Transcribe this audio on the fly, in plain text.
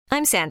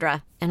I'm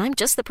Sandra, and I'm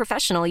just the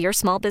professional your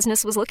small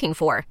business was looking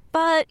for.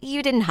 But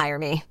you didn't hire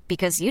me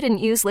because you didn't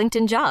use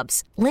LinkedIn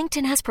Jobs.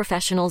 LinkedIn has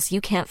professionals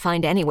you can't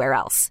find anywhere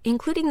else,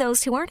 including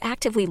those who aren't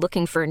actively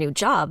looking for a new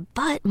job,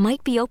 but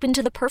might be open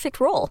to the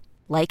perfect role,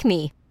 like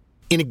me.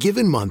 In a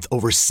given month,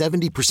 over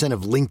 70%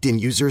 of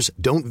LinkedIn users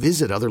don't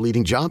visit other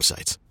leading job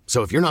sites.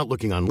 So if you're not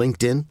looking on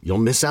LinkedIn, you'll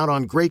miss out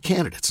on great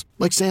candidates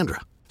like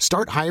Sandra.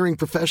 Start hiring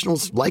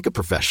professionals like a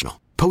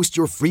professional. Post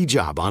your free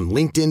job on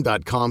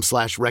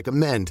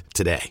linkedin.com/recommend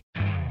today.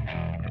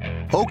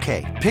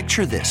 Okay,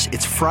 picture this.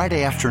 It's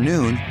Friday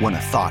afternoon when a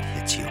thought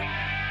hits you.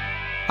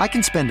 I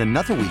can spend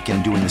another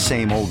weekend doing the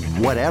same old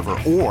whatever,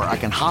 or I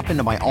can hop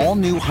into my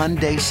all-new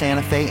Hyundai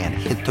Santa Fe and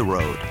hit the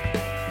road.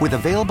 With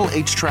available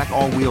H-Track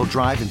all-wheel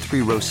drive and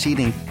 3-row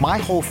seating, my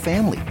whole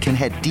family can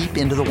head deep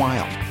into the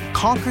wild.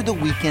 Conquer the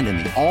weekend in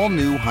the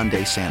all-new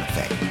Hyundai Santa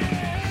Fe.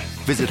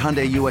 Visit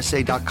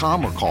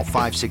HyundaiUSA.com or call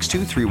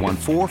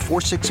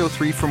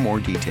 562-314-4603 for more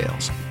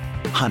details.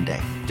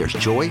 Hyundai, there's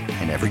joy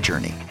in every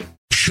journey.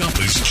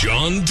 Shoppers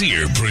John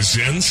Deere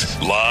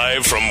presents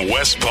live from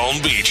West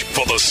Palm Beach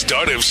for the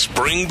start of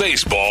spring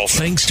baseball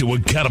thanks to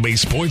Academy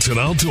Sports and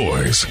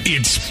Outdoors.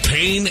 It's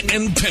Payne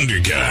and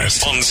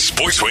Pendergast on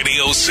Sports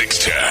Radio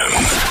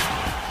 610.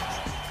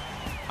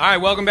 All right,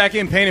 welcome back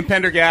in. Payne and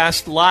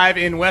Pendergast live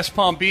in West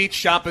Palm Beach.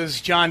 Shopper's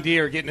John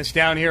Deere getting us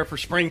down here for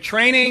spring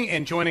training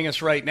and joining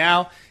us right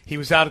now. He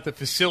was out at the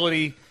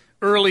facility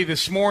early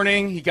this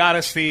morning. He got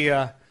us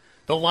the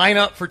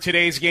lineup for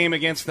today's game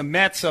against the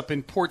Mets up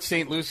in Port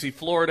St. Lucie,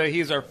 Florida. He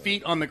is our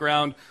feet on the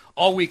ground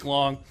all week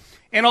long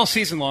and all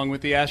season long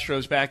with the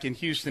Astros back in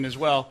Houston as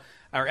well.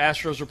 Our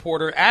Astros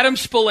reporter, Adam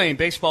Spillane,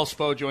 Baseball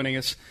Spo, joining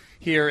us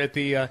here at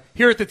the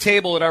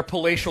table at our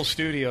palatial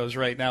studios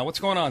right now. What's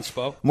going on,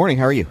 Spo? Morning,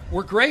 how are you?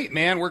 We're great,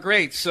 man. We're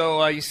great.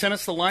 So you sent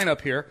us the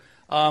lineup here.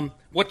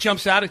 What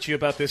jumps out at you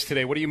about this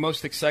today? What are you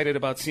most excited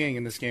about seeing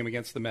in this game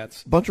against the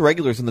Mets? A bunch of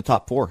regulars in the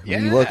top four. Yeah.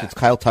 When you look, it's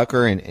Kyle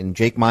Tucker and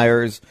Jake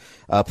Myers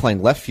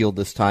playing left field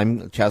this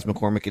time, Chas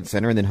McCormick in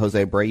center, and then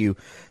Jose Abreu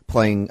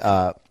playing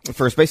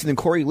first base, and then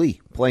Corey Lee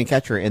playing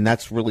catcher. And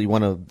that's really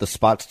one of the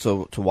spots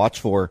to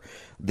watch for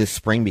this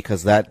spring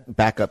because that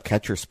backup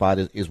catcher spot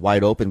is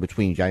wide open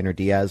between Jainer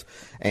Diaz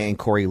and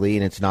Corey Lee,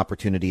 and it's an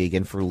opportunity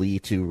again for Lee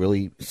to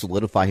really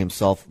solidify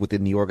himself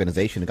within the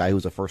organization. A guy who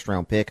was a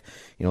first-round pick,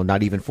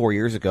 not even 4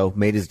 years ago,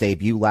 made his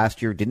debut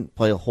last year, didn't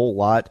play a whole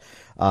lot.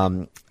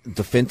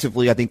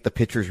 Defensively, I think the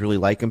pitchers really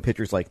like him.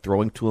 Pitchers like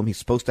throwing to him. He's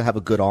supposed to have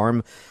a good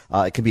arm.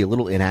 It can be a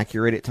little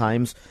inaccurate at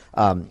times,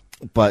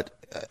 but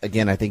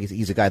again, I think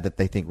he's a guy that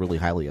they think really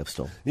highly of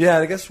still. Yeah,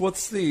 I guess were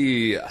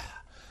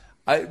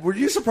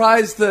you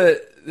surprised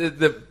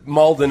that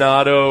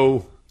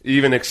Maldonado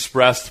even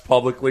expressed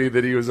publicly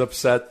that he was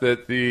upset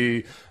that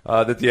the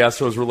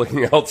Astros were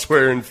looking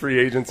elsewhere in free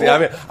agency? I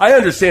mean, I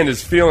understand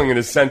his feeling and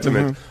his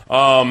sentiment,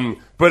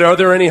 but are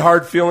there any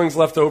hard feelings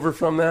left over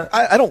from that?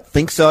 I don't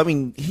think so. I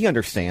mean, he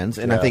understands,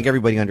 and I think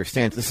everybody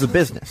understands. This is a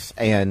business,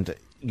 and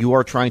you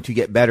are trying to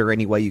get better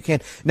any way you can.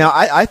 Now,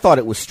 I thought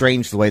it was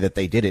strange the way that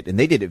they did it, and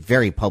they did it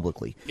very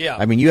publicly. Yeah.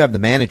 I mean, you have the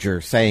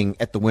manager saying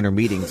at the winter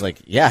meetings, like,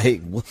 yeah,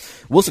 hey,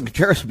 Wilson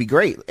Contreras would be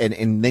great.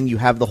 And then you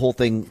have the whole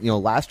thing,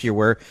 last year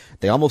where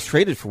they almost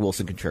traded for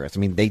Wilson Contreras. I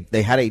mean,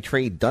 they had a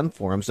trade done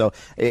for him. So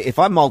if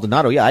I'm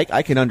Maldonado, yeah,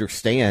 I can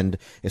understand,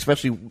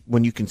 especially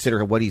when you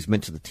consider what he's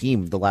meant to the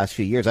team the last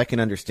few years. I can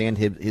understand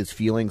his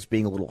feelings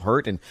being a little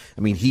hurt. And,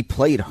 I mean, he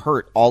played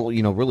hurt all,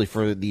 really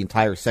for the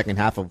entire second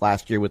half of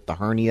last year with the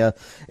hernia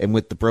and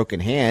with the broken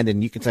hand,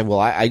 and you can say, well,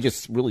 I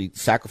just really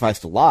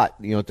sacrificed a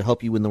lot, to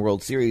help you win the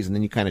World Series, and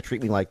then you kind of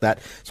treat me like that.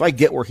 So I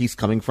get where he's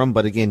coming from,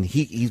 but again,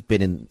 he's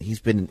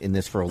been in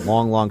this for a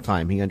long, long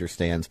time. He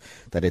understands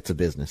that it's a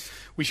business.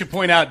 We should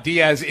point out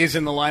Diaz is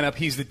in the lineup.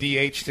 He's the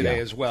DH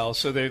today as well,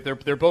 so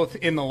they're both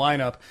in the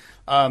lineup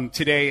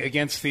today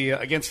against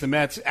the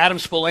Mets. Adam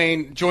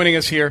Spillane joining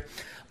us here.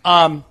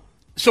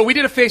 So we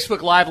did a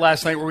Facebook Live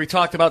last night where we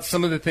talked about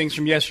some of the things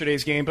from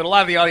yesterday's game, but a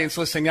lot of the audience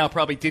listening now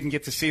probably didn't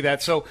get to see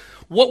that. So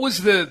what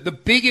was the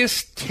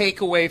biggest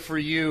takeaway for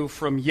you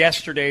from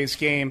yesterday's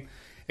game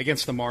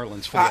against the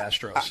Marlins for the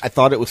Astros? I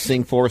thought it was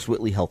seeing Forrest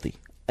Whitley healthy.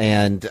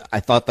 And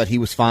I thought that he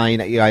was fine.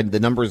 The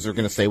numbers are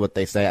going to say what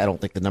they say. I don't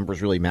think the numbers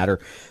really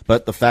matter.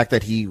 But the fact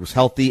that he was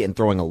healthy and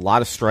throwing a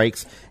lot of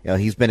strikes,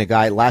 he's been a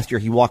guy. Last year,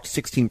 he walked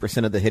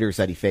 16% of the hitters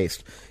that he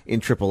faced in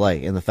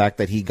AAA. And the fact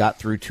that he got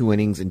through 2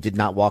 innings and did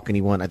not walk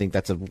anyone, I think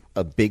that's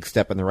a big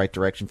step in the right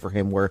direction for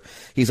him, where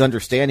he's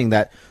understanding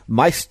that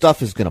my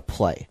stuff is going to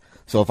play.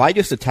 So if I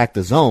just attack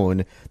the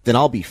zone, then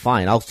I'll be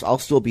fine. I'll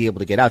still be able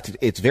to get out.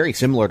 It's very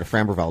similar to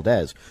Framber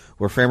Valdez,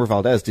 where Framber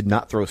Valdez did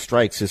not throw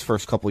strikes his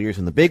first couple years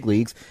in the big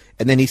leagues,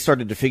 and then he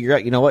started to figure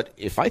out,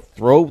 if I could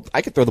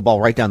throw the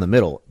ball right down the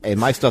middle, and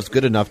my stuff's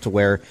good enough to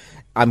where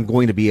I'm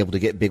going to be able to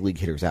get big league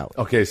hitters out.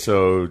 Okay,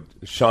 so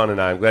Sean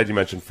and I'm glad you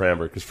mentioned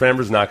Framber, because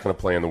Framber's not going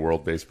to play in the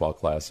World Baseball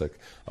Classic,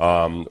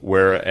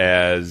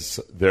 whereas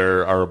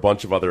there are a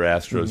bunch of other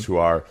Astros who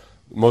are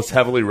most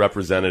heavily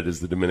represented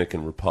as the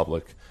Dominican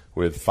Republic,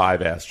 with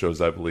 5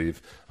 Astros, I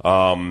believe.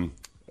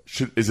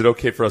 is it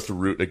okay for us to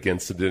root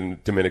against the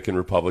Dominican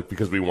Republic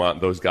because we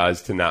want those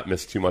guys to not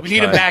miss too much time? We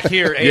need them back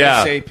here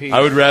ASAP. Yeah,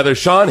 I would rather.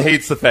 Sean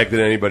hates the fact that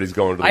anybody's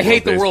going to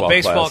the World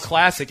Baseball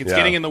Classic. It's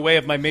getting in the way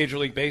of my Major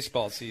League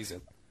Baseball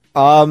season.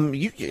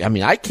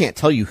 I can't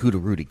tell you who to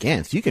root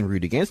against. You can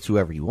root against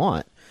whoever you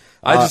want.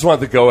 I just want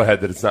the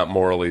go-ahead that it's not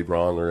morally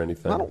wrong or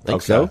anything. I don't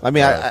think so. I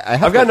mean,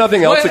 I've got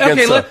nothing else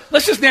against.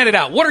 Let's just net it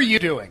out. What are you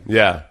doing?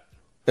 Yeah.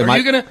 Are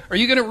you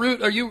gonna root?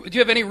 Do you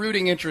have any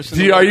rooting interest?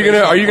 Are you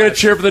gonna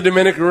cheer for the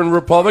Dominican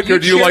Republic, or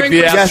do you like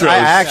the Astros? Yes, I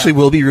actually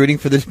will be rooting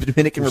for the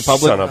Dominican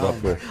Republic. Son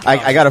of a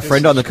I got a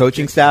friend on the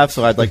coaching staff,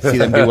 so I'd like to see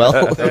them do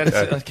well.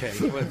 Okay.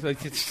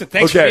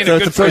 Thanks for being a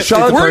good friend.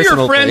 Sean's We're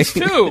your friends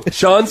thing. too.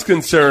 Sean's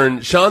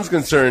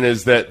concern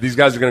is that these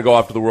guys are going to go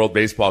after the World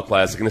Baseball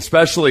Classic, and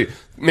especially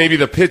maybe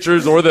the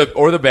pitchers or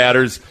the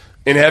batters,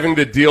 in having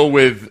to deal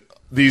with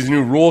these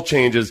new rule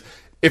changes.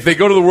 If they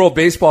go to the World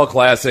Baseball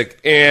Classic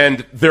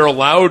and they're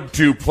allowed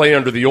to play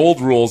under the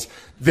old rules,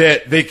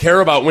 that they care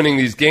about winning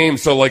these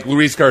games. So like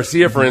Luis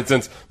Garcia, for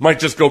instance, might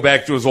just go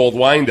back to his old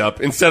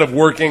windup instead of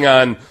working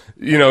on,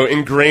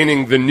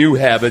 ingraining the new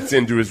habits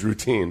into his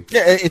routine.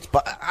 Yeah,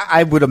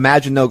 I would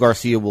imagine, though,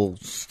 Garcia will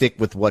stick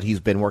with what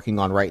he's been working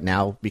on right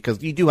now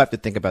because you do have to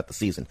think about the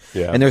season.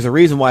 Yeah. And there's a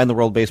reason why in the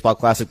World Baseball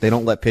Classic they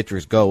don't let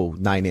pitchers go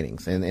 9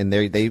 innings. And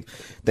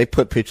they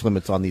put pitch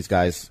limits on these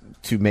guys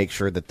to make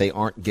sure that they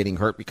aren't getting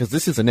hurt because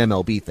this is an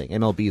MLB thing.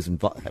 MLB is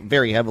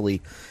very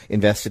heavily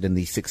invested in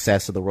the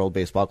success of the World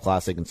Baseball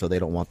Classic, and so they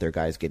don't want their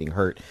guys getting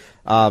hurt.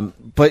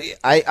 But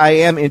I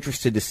am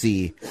interested to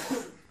see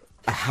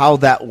how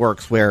that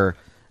works where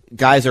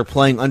guys are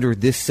playing under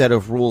this set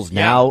of rules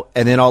now,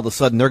 and then all of a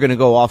sudden they're going to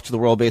go off to the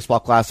World Baseball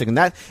Classic, and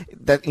that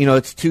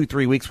it's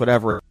 2-3 weeks,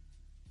 whatever.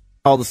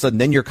 All of a sudden,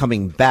 then you're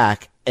coming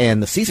back,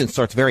 and the season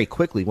starts very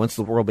quickly once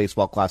the World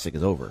Baseball Classic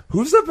is over.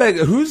 Who's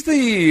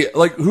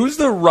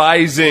the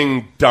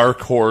rising dark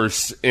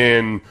horse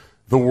in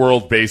the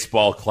World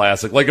Baseball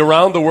Classic? Like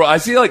around the world, I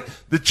see like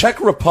the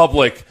Czech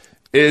Republic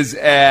is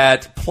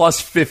at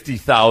plus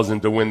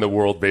 50,000 to win the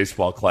World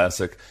Baseball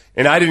Classic.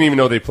 And I didn't even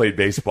know they played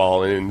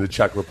baseball in the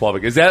Czech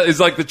Republic. Is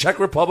like the Czech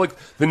Republic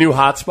the new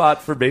hotspot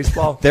for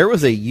baseball? There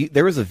was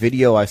a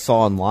video I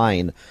saw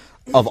online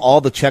of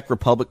all the Czech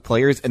Republic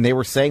players, and they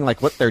were saying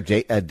like what their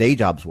day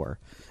jobs were.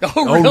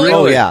 Oh, really?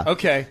 Oh, yeah.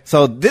 Okay.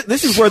 So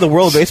this is where the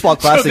World Baseball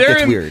Classic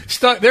gets weird.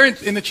 They're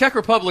in the Czech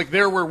Republic.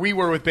 They're where we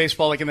were with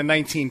baseball, like in the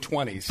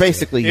 1920s.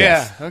 Basically,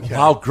 yes. Yeah. Okay.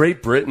 Wow,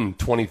 Great Britain,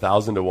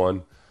 20,000 to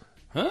 1.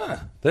 Huh.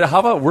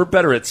 How about we're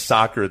better at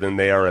soccer than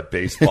they are at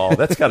baseball?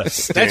 That's got to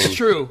sting. That's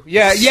true.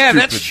 Yeah,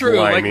 that's true.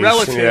 Blimies. Like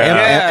relative.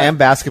 Yeah. And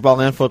basketball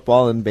and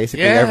football and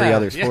basically every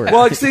other sport.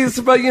 Well, see, it's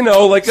about,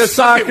 like a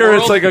soccer,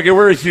 it's like, okay,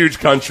 we're a huge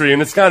country,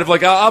 and it's kind of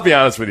like, I'll be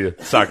honest with you,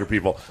 soccer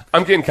people,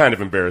 I'm getting kind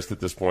of embarrassed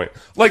at this point.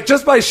 Like,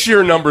 just by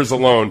sheer numbers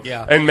alone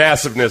and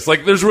massiveness,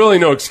 like, there's really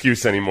no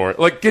excuse anymore.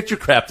 Like, get your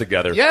crap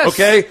together. Yes.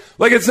 Okay?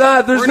 Like, it's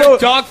not, there's we're no... in a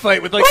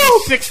dogfight with like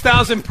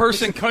 6,000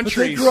 person countries.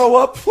 But they grow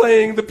up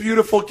playing the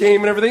beautiful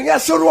game and everything. Yeah,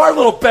 so do our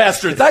little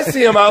bastards. I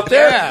see them out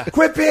there. Yeah.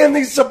 Quit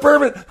being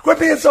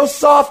so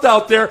soft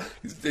out there.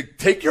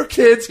 Take your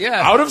kids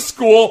out of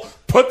school,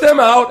 put them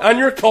out on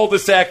your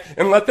cul-de-sac,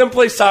 and let them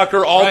play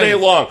soccer all day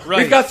long.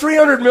 Right. We've got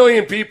 300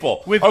 million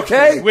people. With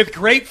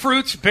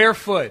grapefruits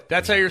barefoot.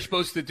 That's how you're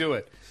supposed to do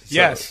it. So,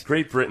 yes.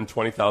 Great Britain,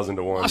 20,000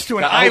 to 1. Lost to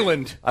an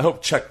island. I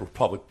hope Czech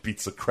Republic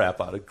beats the crap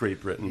out of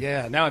Great Britain.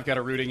 Yeah, now I've got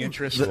a rooting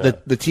interest.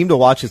 The team to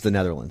watch is the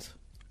Netherlands.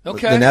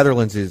 Okay. The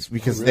Netherlands is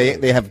because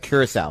they have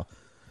Curacao.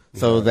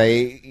 So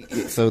they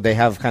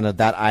have kind of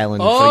that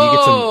island.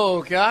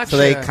 Gotcha. So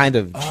they kind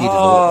of cheated a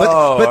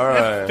little. But all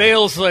right. It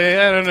feels like,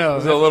 I don't know. I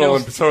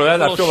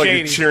feel like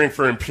you're cheering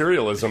for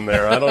imperialism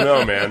there. I don't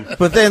know, man.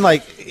 But then,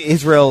 like,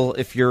 Israel,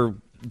 if you're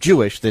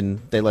Jewish,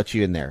 then they let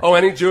you in there. Oh,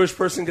 any Jewish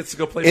person gets to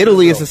go play for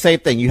Italy Israel. is the same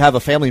thing. You have a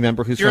family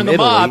member who's you're from in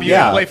the Italy. mob, you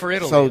play for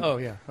Italy.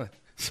 So,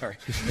 Sorry.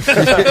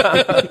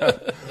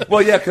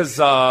 Well, yeah, because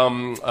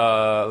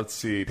let's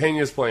see,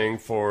 Peña's playing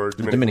for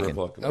Dominican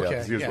Republic.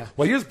 Okay.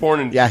 He was born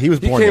in. Yeah, he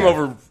was born. He came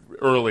over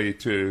early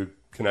to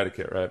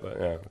Connecticut, right? But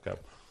okay.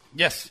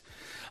 Yes.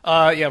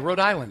 Rhode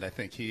Island, I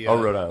think.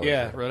 Rhode Island.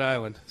 Yeah, Rhode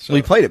Island. So, well,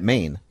 he played at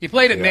Maine. He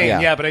played at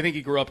Maine, but I think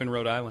he grew up in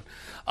Rhode Island.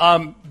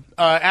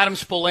 Adam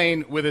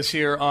Spillane with us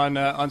here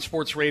on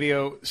Sports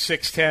Radio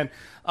 610.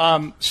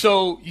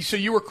 So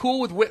you were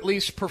cool with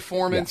Whitley's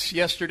performance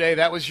yesterday.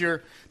 That was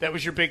your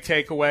big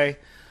takeaway.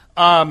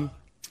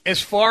 As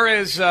far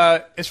as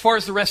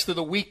the rest of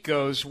the week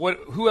goes,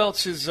 who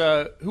else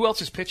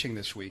is pitching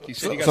this week? You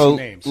said you got some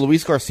names.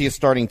 Luis Garcia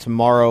starting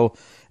tomorrow.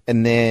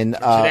 And then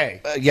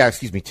today.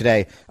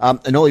 Today.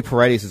 Anoli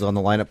Paredes is on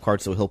the lineup card,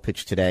 so he'll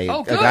pitch today.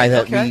 Oh, good. A guy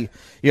that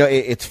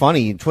it's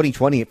funny. In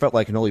 2020, it felt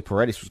like Anoli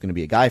Paredes was going to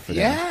be a guy for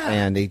them. Yeah.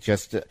 And it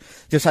just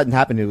hadn't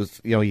happened. It was,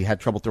 he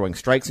had trouble throwing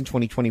strikes in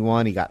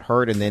 2021. He got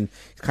hurt, and then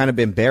he's kind of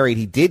been buried.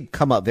 He did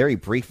come up very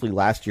briefly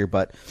last year,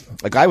 but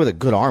a guy with a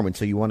good arm, and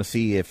so you want to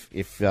see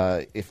if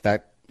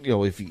that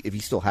if he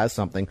still has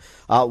something.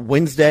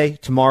 Wednesday,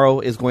 tomorrow,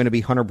 is going to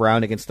be Hunter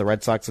Brown against the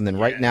Red Sox. And then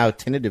right now,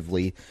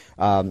 tentatively,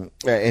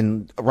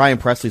 and Ryan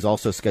Presley's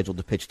also scheduled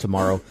to pitch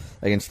tomorrow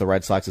against the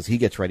Red Sox as he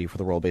gets ready for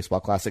the World Baseball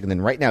Classic. And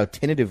then right now,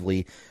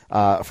 tentatively,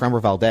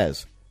 Framber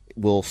Valdez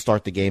will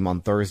start the game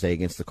on Thursday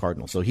against the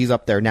Cardinals. So he's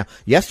up there. Now,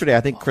 yesterday,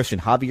 I think Christian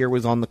Javier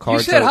was on the card.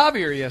 You said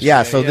Javier yesterday.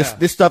 Yeah, so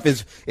this stuff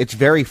it's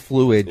very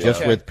fluid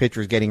just with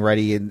pitchers getting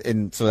ready.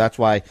 And so that's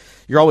why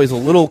you're always a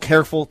little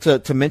careful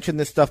to mention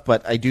this stuff.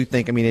 But I do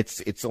think,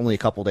 it's only a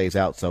couple days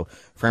out. So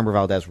Framber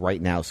Valdez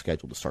right now is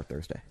scheduled to start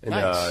Thursday. And,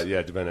 nice.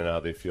 Depending on how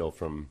they feel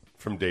from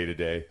day to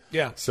day.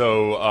 Yeah.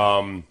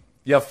 So,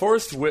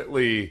 Forrest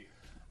Whitley,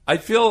 I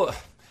feel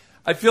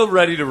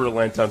ready to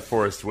relent on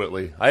Forrest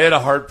Whitley. I had a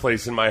hard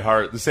place in my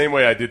heart, the same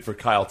way I did for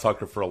Kyle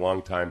Tucker for a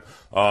long time.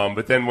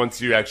 But then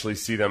once you actually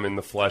see them in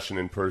the flesh and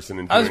in person,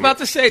 and I was about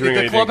to say,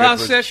 did the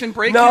clubhouse session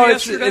break you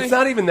yesterday? It's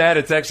not even that.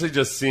 It's actually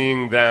just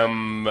seeing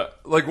them.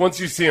 Like once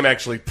you see them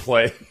actually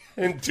play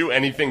and do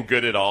anything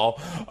good at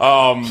all.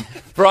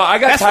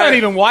 That's not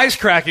even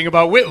wisecracking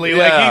about Whitley.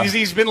 Yeah. Like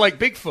he's been like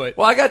Bigfoot.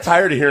 Well, I got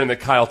tired of hearing that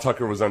Kyle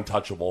Tucker was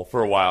untouchable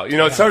for a while.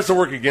 It starts to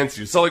work against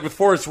you. So like with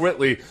Forrest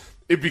Whitley,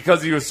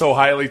 because he was so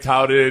highly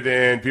touted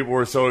and people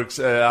were so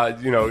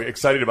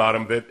excited about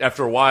him that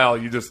after a while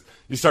you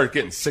start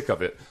getting sick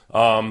of it.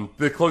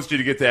 The closer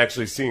you get to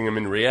actually seeing him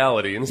in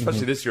reality, and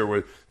especially this year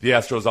where the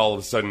Astros all of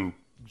a sudden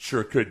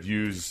sure could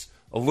use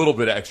a little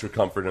bit of extra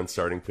comfort on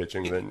starting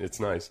pitching, then it's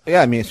nice.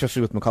 Yeah,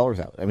 especially with McCullers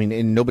out.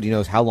 And nobody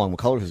knows how long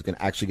McCullers is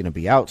actually going to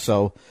be out.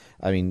 So,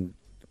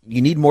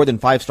 you need more than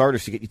 5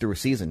 starters to get you through a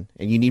season,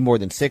 and you need more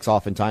than 6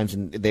 oftentimes.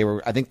 And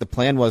I think the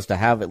plan was to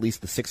have at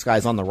least the 6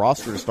 guys on the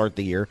roster to start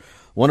the year.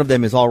 One of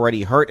them is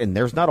already hurt, and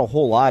there's not a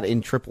whole lot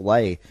in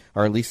AAA,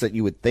 or at least that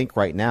you would think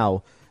right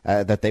now,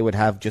 that they would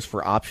have just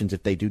for options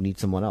if they do need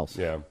someone else.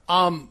 Yeah.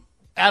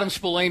 Adam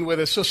Spillane with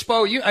us. So,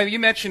 Spo, you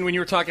mentioned when you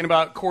were talking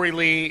about Corey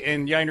Lee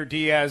and Yainer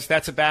Diaz,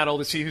 that's a battle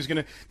to see who's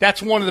going to –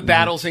 that's one of the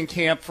battles in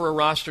camp for a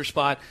roster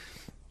spot.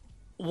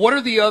 What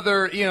are the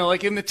other,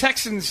 like in the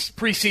Texans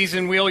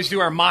preseason, we always do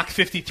our mock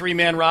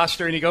 53-man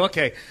roster, and you go,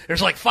 okay,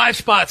 there's like 5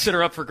 spots that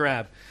are up for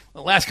grab.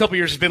 The last couple of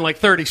years has been like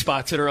 30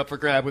 spots that are up for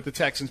grab with the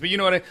Texans. But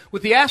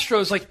with the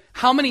Astros, like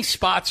how many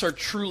spots are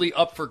truly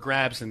up for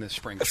grabs in this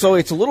spring training? So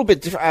it's a little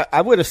bit different.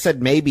 I would have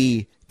said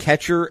maybe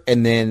catcher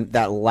and then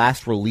that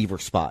last reliever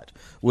spot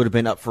would have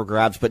been up for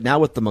grabs. But now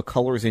with the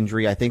McCullers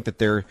injury, I think that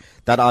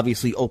that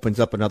obviously opens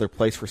up another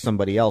place for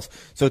somebody else.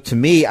 So to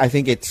me, I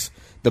think it's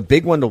the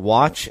big one to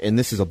watch, and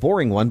this is a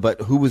boring one,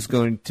 but who is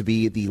going to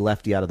be the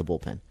lefty out of the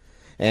bullpen?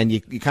 And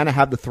you kind of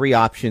have the 3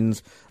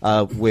 options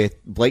with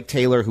Blake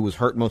Taylor, who was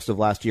hurt most of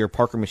last year,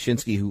 Parker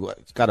Mashinsky,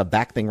 who's got a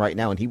back thing right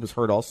now, and he was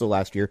hurt also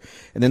last year,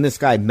 and then this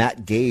guy,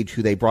 Matt Gage,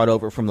 who they brought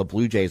over from the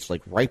Blue Jays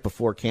like right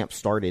before camp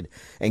started.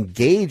 And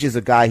Gage is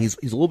a guy, he's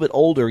a little bit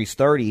older, he's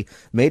 30,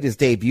 made his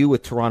debut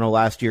with Toronto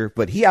last year,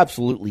 but he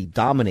absolutely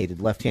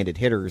dominated left-handed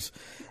hitters,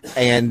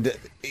 and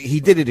he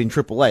did it in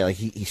AAA. Like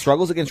he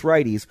struggles against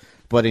righties,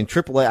 but in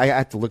AAA, I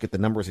have to look at the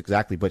numbers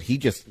exactly, but he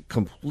just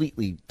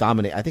completely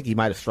dominated. I think he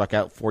might have struck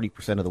out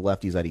 40% of the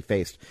lefties that he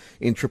faced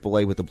in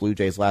AAA with the Blue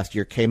Jays last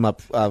year. Came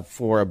up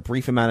for a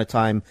brief amount of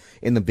time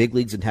in the big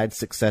leagues and had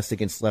success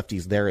against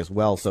lefties there as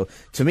well. So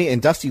to me,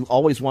 and Dusty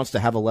always wants to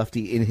have a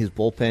lefty in his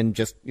bullpen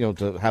just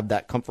to have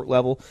that comfort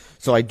level.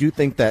 So I do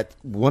think that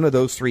one of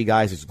those 3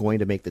 guys is going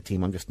to make the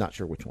team. I'm just not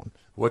sure which one.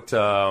 What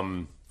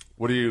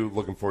are you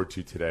looking forward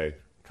to today?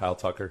 Kyle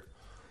Tucker?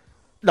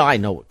 No, I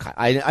know what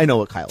I know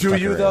what Kyle Tucker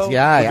you, though? is.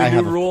 Yeah, I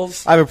have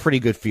rules? I have a pretty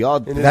good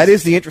feel. That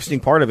is the interesting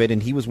part of it,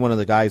 and he was one of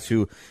the guys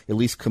who at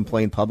least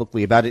complained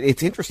publicly about it.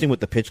 It's interesting with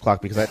the pitch clock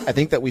because I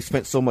think that we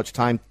spent so much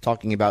time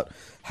talking about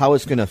how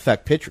it's going to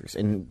affect pitchers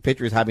and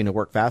pitchers having to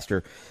work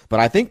faster. But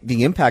I think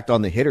the impact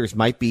on the hitters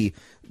might be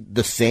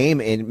the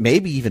same and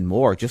maybe even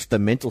more, just the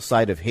mental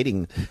side of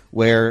hitting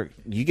where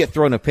you get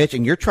thrown a pitch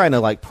and you're trying to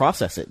like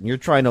process it and you're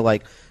trying to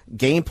like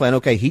game plan.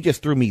 Okay, he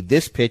just threw me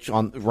this pitch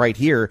on right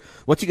here.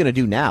 What's he going to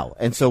do now?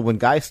 And so when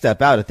guys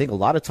step out, I think a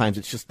lot of times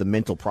it's just the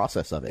mental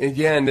process of it.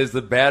 Again, as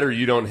the batter,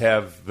 you don't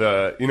have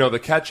the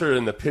catcher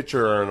and the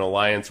pitcher are in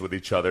alliance with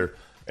each other.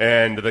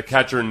 And the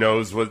catcher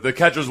knows the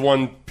catcher's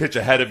one pitch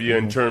ahead of you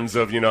in terms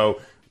of,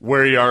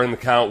 where you are in the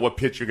count, what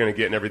pitch you're going to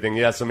get and everything.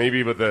 Yeah, so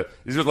maybe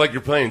it's just like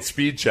you're playing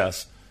speed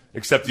chess.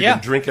 Except you've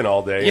been drinking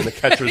all day and the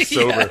catcher's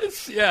sober.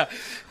 Yes, yeah,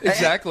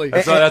 exactly.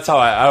 That's how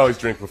I always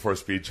drink before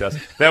speed chess.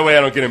 That way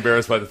I don't get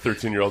embarrassed by the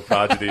 13-year-old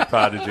prodigy.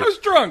 I was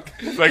drunk.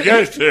 Like,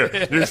 yes,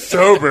 you're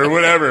sober,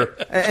 whatever.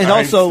 And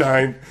also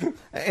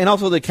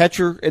the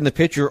catcher and the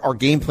pitcher are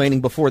game planning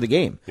before the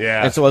game.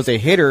 Yeah. And so as a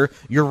hitter,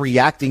 you're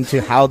reacting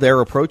to how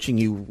they're approaching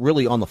you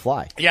really on the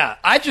fly. Yeah,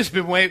 I've just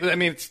been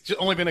it's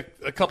only been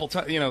a couple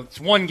times. It's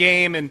one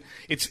game, and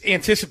it's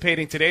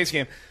anticipating today's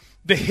game.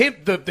 The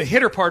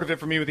hitter part of it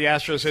for me with the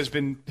Astros has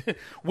been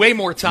way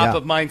more top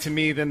of mind to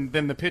me than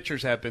the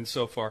pitchers have been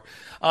so far.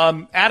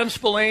 Adam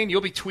Spillane,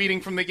 you'll be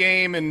tweeting from the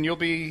game, and you'll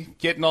be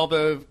getting all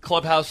the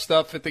clubhouse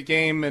stuff at the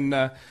game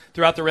and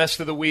throughout the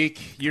rest of the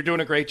week. You're doing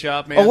a great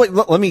job, man. Oh, wait,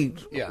 let me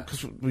 –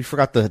 because we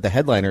forgot the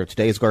headliner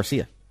today is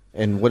Garcia.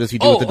 And what does he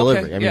do with the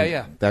delivery? Okay.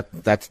 I mean,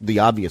 that's the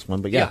obvious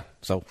one, but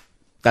so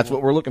that's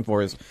what we're looking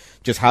for is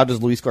just how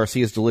does Luis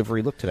Garcia's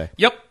delivery look today?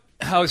 Yep.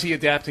 How is he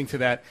adapting to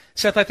that?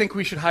 Seth, I think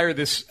we should hire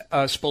this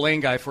Spillane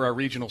guy for our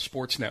regional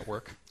sports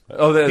network.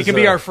 Oh, he can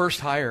be our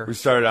first hire. We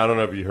started, I don't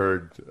know if you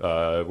heard,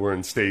 we're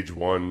in stage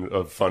 1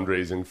 of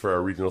fundraising for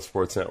our regional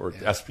sports network,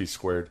 SP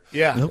Squared.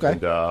 Yeah. Okay.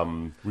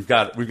 And we've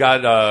got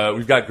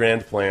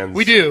grand plans.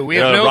 We do. We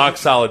have a rock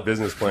solid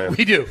business plan.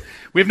 We do.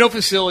 We have no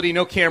facility,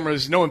 no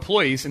cameras, no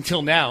employees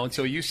until now,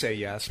 until you say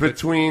yes.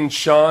 Between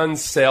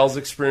Sean's sales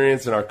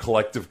experience and our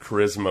collective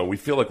charisma, we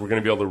feel like we're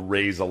going to be able to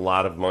raise a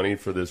lot of money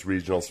for this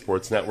regional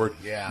sports network.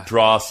 Yeah.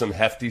 Draw some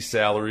hefty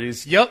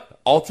salaries.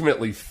 Yep.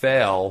 Ultimately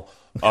fail.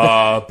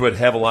 But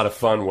have a lot of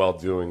fun while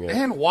doing it.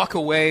 And walk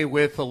away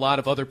with a lot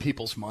of other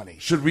people's money.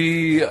 Should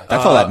we...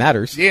 That's all that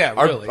matters.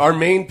 Yeah, really. Our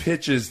main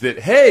pitch is that,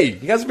 hey,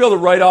 you guys will be able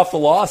to write off the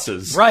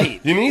losses.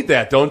 Right. You need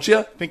that, don't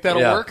you? Think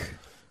that'll work?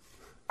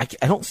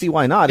 I don't see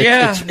why not.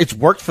 Yeah. It's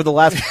worked for the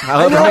last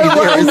however many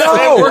years.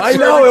 I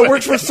know. It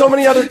works for so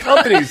many other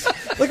companies.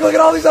 Look at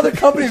all these other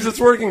companies it's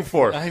working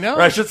for. I know.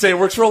 Or I should say it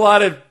works for a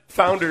lot of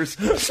founders.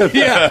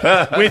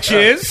 Yeah, which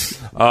is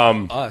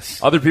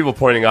us. Other people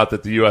pointing out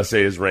that the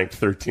USA is ranked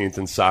 13th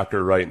in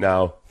soccer right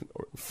now,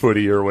 or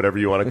footy or whatever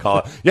you want to call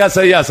it. Yes,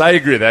 I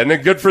agree with that,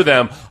 and good for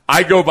them.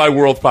 I go by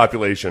world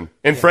population,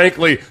 and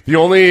frankly, the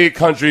only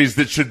countries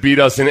that should beat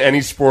us in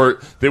any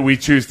sport that we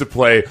choose to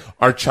play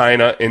are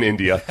China and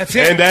India. That's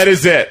it. And that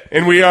is it.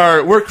 And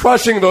we're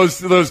crushing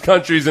those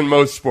countries in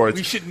most sports.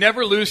 We should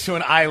never lose to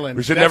an island.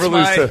 We should never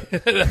lose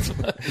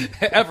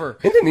ever.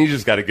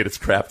 Indonesia's got to get its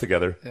crap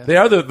together. Yeah. They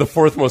are the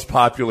fourth most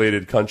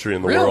populated country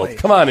in the world.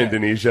 Come on,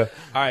 Indonesia.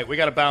 All right, we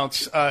got to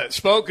bounce.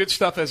 Spo, good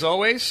stuff as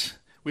always.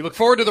 We look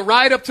forward to the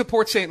ride up to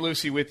Port St.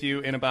 Lucie with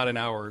you in about an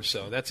hour or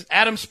so. That's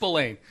Adam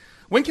Spillane.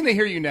 When can they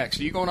hear you next?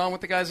 Are you going on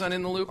with the guys on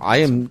In the Loop? I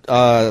am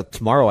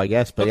tomorrow, I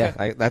guess. But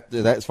okay. That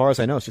as far as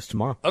I know, it's just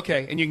tomorrow.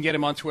 Okay, and you can get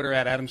him on Twitter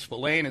at Adam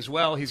Spillane as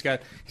well. He's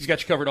got you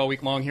covered all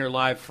week long here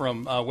live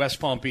from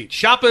West Palm Beach.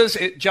 Shoppa's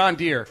at John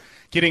Deere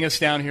getting us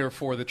down here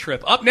for the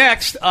trip. Up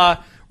next,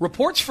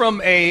 reports from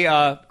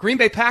a Green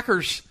Bay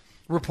Packers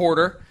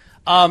reporter.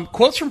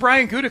 Quotes from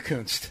Brian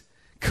Gutekunst.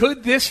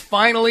 Could this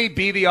finally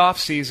be the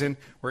offseason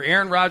where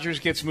Aaron Rodgers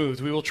gets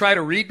moved? We will try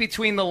to read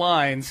between the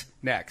lines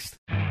next.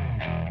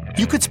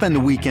 You could spend the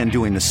weekend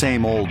doing the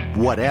same old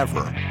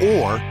whatever,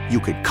 or you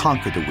could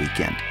conquer the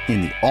weekend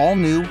in the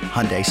all-new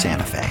Hyundai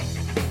Santa Fe.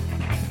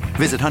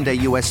 Visit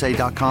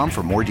HyundaiUSA.com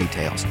for more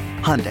details.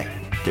 Hyundai,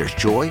 there's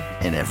joy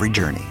in every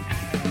journey.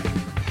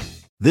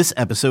 This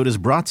episode is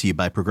brought to you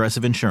by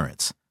Progressive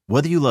Insurance.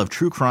 Whether you love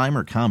true crime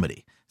or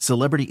comedy,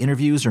 celebrity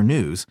interviews or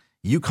news,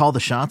 you call the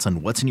shots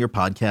on what's in your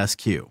podcast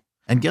queue.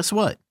 And guess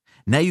what?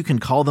 Now you can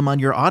call them on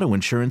your auto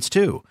insurance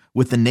too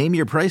with the Name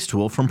Your Price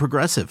tool from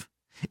Progressive.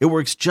 It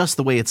works just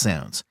the way it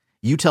sounds.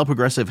 You tell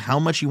Progressive how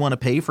much you want to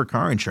pay for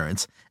car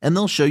insurance, and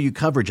they'll show you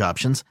coverage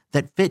options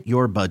that fit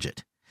your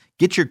budget.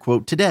 Get your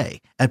quote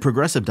today at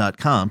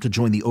Progressive.com to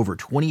join the over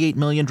 28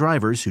 million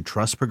drivers who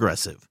trust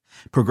Progressive.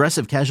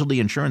 Progressive Casualty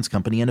Insurance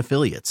Company and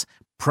Affiliates.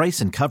 Price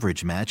and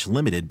coverage match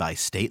limited by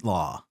state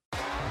law.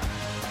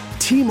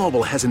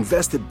 T-Mobile has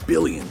invested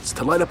billions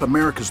to light up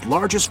America's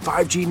largest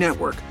 5G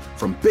network,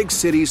 from big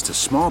cities to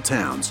small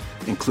towns,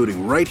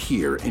 including right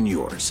here in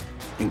yours.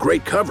 And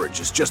great coverage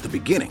is just the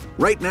beginning.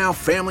 Right now,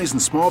 families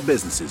and small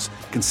businesses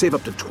can save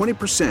up to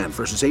 20%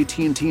 versus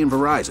AT&T and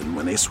Verizon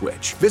when they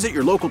switch. Visit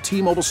your local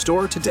T-Mobile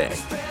store today.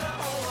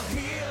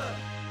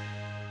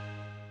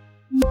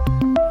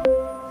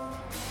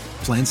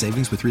 Plan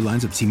savings with 3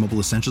 lines of T-Mobile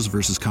Essentials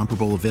versus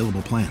comparable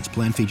available plans.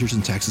 Plan features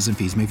and taxes and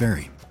fees may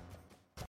vary.